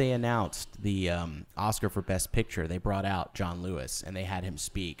before they announced the Oscar for Best Picture, they brought out John Lewis, and they had him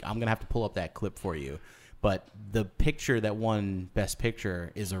speak. I'm going to have to pull up that clip for you, but the picture that won Best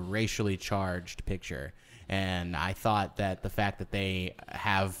Picture is a racially charged picture, and I thought that the fact that they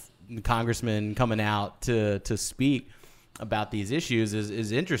have congressmen coming out to speak about these issues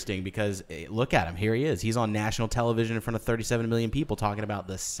is interesting because look at him. Here he is. He's on national television in front of 37 million people talking about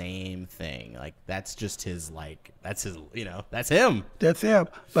the same thing. Like, that's just his, like, that's his, you know, that's him. That's him.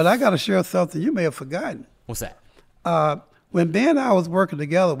 But I got to share something you may have forgotten. What's that? When Ben and I was working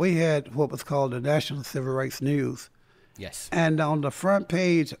together, we had what was called the National Civil Rights News. Yes. And on the front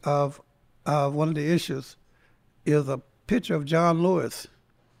page of one of the issues is a picture of John Lewis.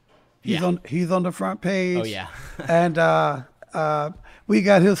 He's on the front page. Oh, yeah. And we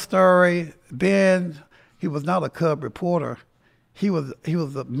got his story. Ben, he was not a Cub reporter. He was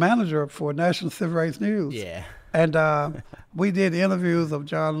the manager for National Civil Rights News. Yeah. And we did interviews of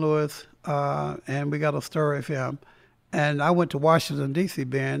John Lewis, and we got a story of him. And I went to Washington, D.C.,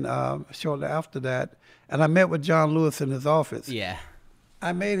 Ben, shortly after that, and I met with John Lewis in his office. Yeah.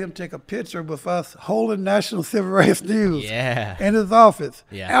 I made him take a picture with us holding National Civil Rights News in his office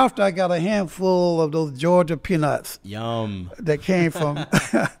after I got a handful of those Georgia peanuts. Yum. That came from,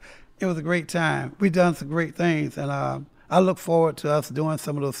 it was a great time. We've done some great things, and I look forward to us doing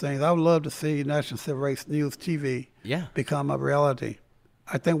some of those things. I would love to see National Civil Rights News TV become a reality.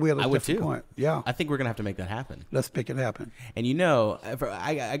 I think we're at a different point. Yeah. I think we're going to have to make that happen. Let's make it happen. And you know,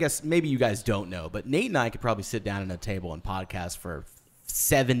 I guess maybe you guys don't know, but Nate and I could probably sit down at a table and podcast for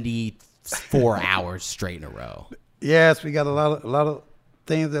 74 hours straight in a row. Yes, we got a lot of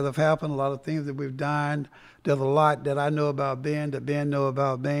things that have happened, a lot of things that we've done. There's a lot that I know about Ben, that Ben know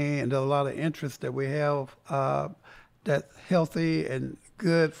about me, and there's a lot of interests that we have that's healthy and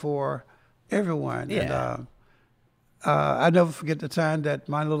good for everyone. Yeah. And I never forget the time that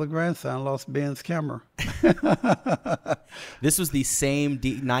my little grandson lost Ben's camera. This was the same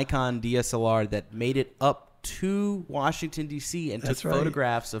Nikon DSLR that made it up to Washington, D.C. and took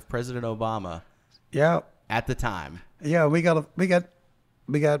photographs of President Obama. Yeah. At the time. Yeah, we got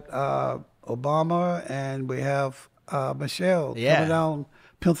Obama, and we have Michelle coming down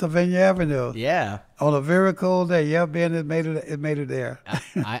Pennsylvania Avenue. Yeah. On a very cold day. Yeah, Ben, it made it there.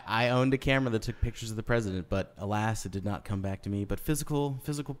 I owned a camera that took pictures of the president, but alas, it did not come back to me. But physical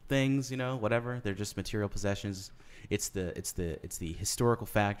things, you know, whatever. They're just material possessions. It's the historical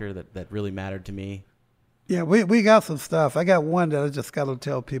factor that really mattered to me. Yeah, we got some stuff. I got one that I just got to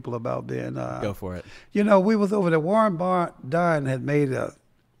tell people about, Ben. Go for it. You know, we was over there. Warren Dunn had made a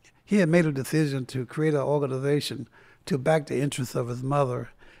decision to create an organization to back the interests of his mother,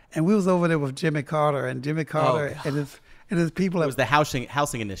 and we was over there with Jimmy Carter, and Jimmy Carter and his people. It was the housing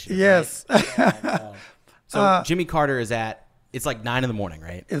initiative. Yes. Right? So Jimmy Carter is it's like 9 a.m,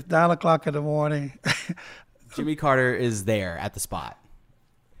 right? It's 9 o'clock in the morning. Jimmy Carter is there at the spot,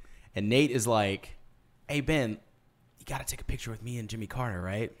 and Nate is like, "Hey Ben, you got to take a picture with me and Jimmy Carter,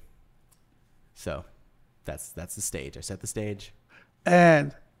 right?" So that's the stage. I set the stage.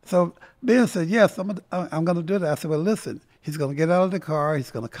 And so Ben said, "Yes, I'm going to do that." I said, "Well, listen, he's going to get out of the car.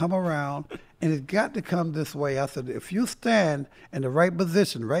 He's going to come around, and it's got to come this way." I said, "If you stand in the right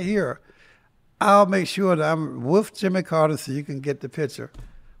position right here, I'll make sure that I'm with Jimmy Carter so you can get the picture."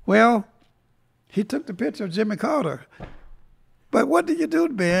 Well, he took the picture of Jimmy Carter. But what did you do,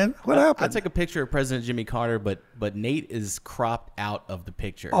 Ben? What happened? I took a picture of President Jimmy Carter, but Nate is cropped out of the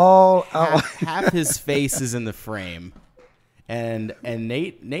picture. All Half his face is in the frame, and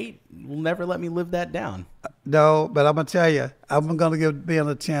Nate will never let me live that down. No, but I'm gonna tell you, I'm gonna give Ben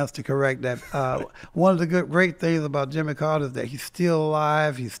a chance to correct that. One of the great things about Jimmy Carter is that he's still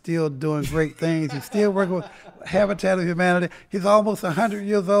alive. He's still doing great things. He's still working with Habitat of Humanity. He's almost 100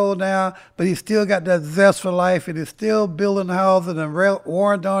 years old now, but he's still got that zest for life, and he's still building houses. And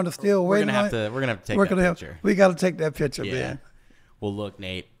Warren Darn is still waiting. We're gonna have to take that picture. We got to take that picture, Yeah. Ben. Well, look,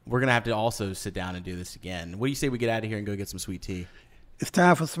 Nate, we're gonna have to also sit down and do this again. What do you say we get out of here and go get some sweet tea? It's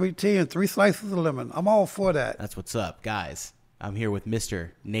time for sweet tea and 3 slices of lemon. I'm all for that. That's what's up, guys. I'm here with Mr.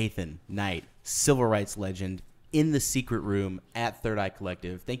 Nathan Knight, civil rights legend, in the secret room at Third Eye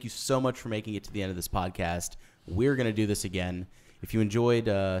Collective. Thank you so much for making it to the end of this podcast. We're going to do this again. If you enjoyed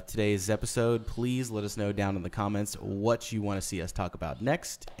today's episode, please let us know down in the comments what you want to see us talk about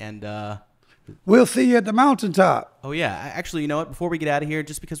next. And we'll see you at the mountaintop. oh, yeah. Actually, you know what? Before we get out of here,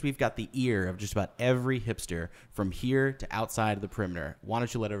 just because we've got the ear of just about every hipster from here to outside of the perimeter, why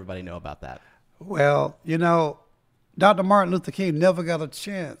don't you let everybody know about that? Well, you know, Dr. Martin Luther King never got a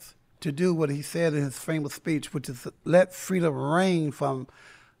chance to do what he said in his famous speech, which is let freedom reign from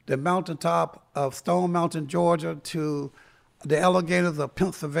the mountaintop of Stone Mountain, Georgia, to the alligators of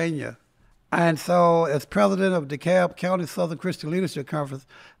Pennsylvania. And so as president of DeKalb County Southern Christian Leadership Conference,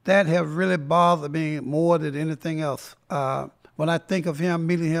 that have really bothered me more than anything else. When I think of him,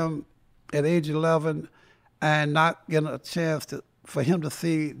 meeting him at age 11 and not getting a chance for him to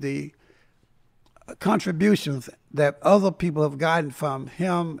see the contributions that other people have gotten from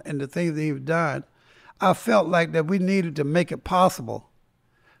him and the things that he's done, I felt like that we needed to make it possible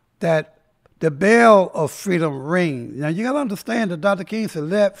that the bell of freedom ring. Now, you got to understand that Dr. King said,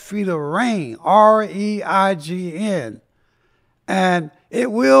 let freedom reign, R-E-I-G-N. And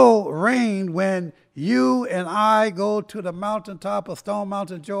it will reign when you and I go to the mountaintop of Stone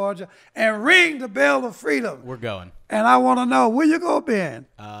Mountain, Georgia, and ring the bell of freedom. We're going. And I want to know, where you go, Ben?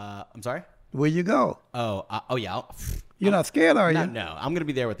 I'm sorry? Where you go? Oh, yeah. You're not scared, are you? No, I'm going to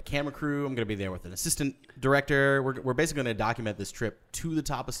be there with the camera crew. I'm going to be there with an assistant director. We're basically going to document this trip to the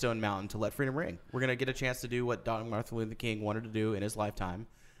top of Stone Mountain to let freedom ring. We're going to get a chance to do what Dr. Martin Luther King wanted to do in his lifetime,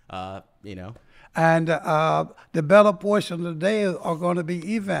 you know. And the better portion of the day are going to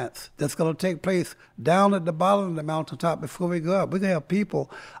be events that's going to take place down at the bottom of the mountaintop before we go up. We're going to have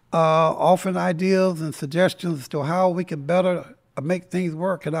people offering ideas and suggestions as to how we can better make things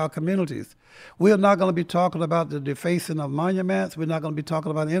work in our communities. We're not going to be talking about the defacing of monuments. We're not going to be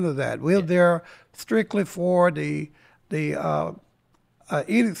talking about any of that. We're there strictly for the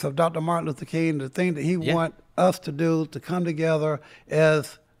edicts of Dr. Martin Luther King, the thing that he want us to do, to come together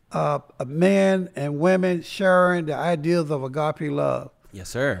as men and women sharing the ideas of agape love. Yes,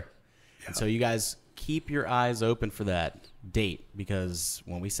 sir. Yeah. And so you guys keep your eyes open for that date, because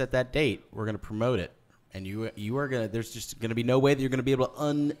when we set that date, we're going to promote it. And you are going to, there's just going to be no way that you're going to be able to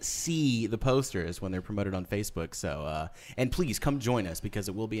unsee the posters when they're promoted on Facebook. So, and please come join us, because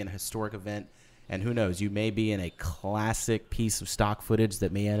it will be an historic event. And who knows, you may be in a classic piece of stock footage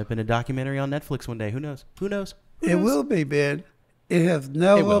that may end up in a documentary on Netflix one day. Who knows? Who knows? It will be, Ben. It has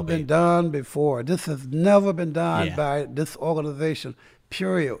never been done before. This has never been done by this organization,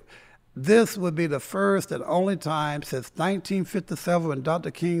 period. This would be the first and only time since 1957, when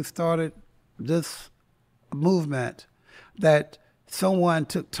Dr. King started this movement, that someone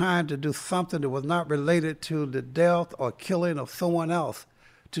took time to do something that was not related to the death or killing of someone else,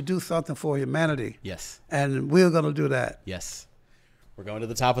 to do something for humanity. Yes. And we're going to do that. Yes. We're going to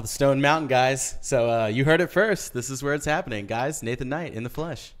the top of the Stone Mountain, guys. So you heard it first. This is where it's happening, guys. Nathan Knight in the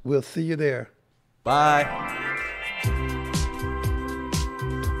flesh. We'll see you there. Bye.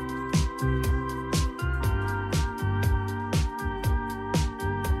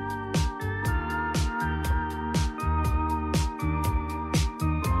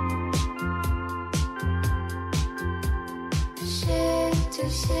 Ship to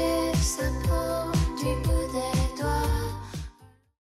ship support.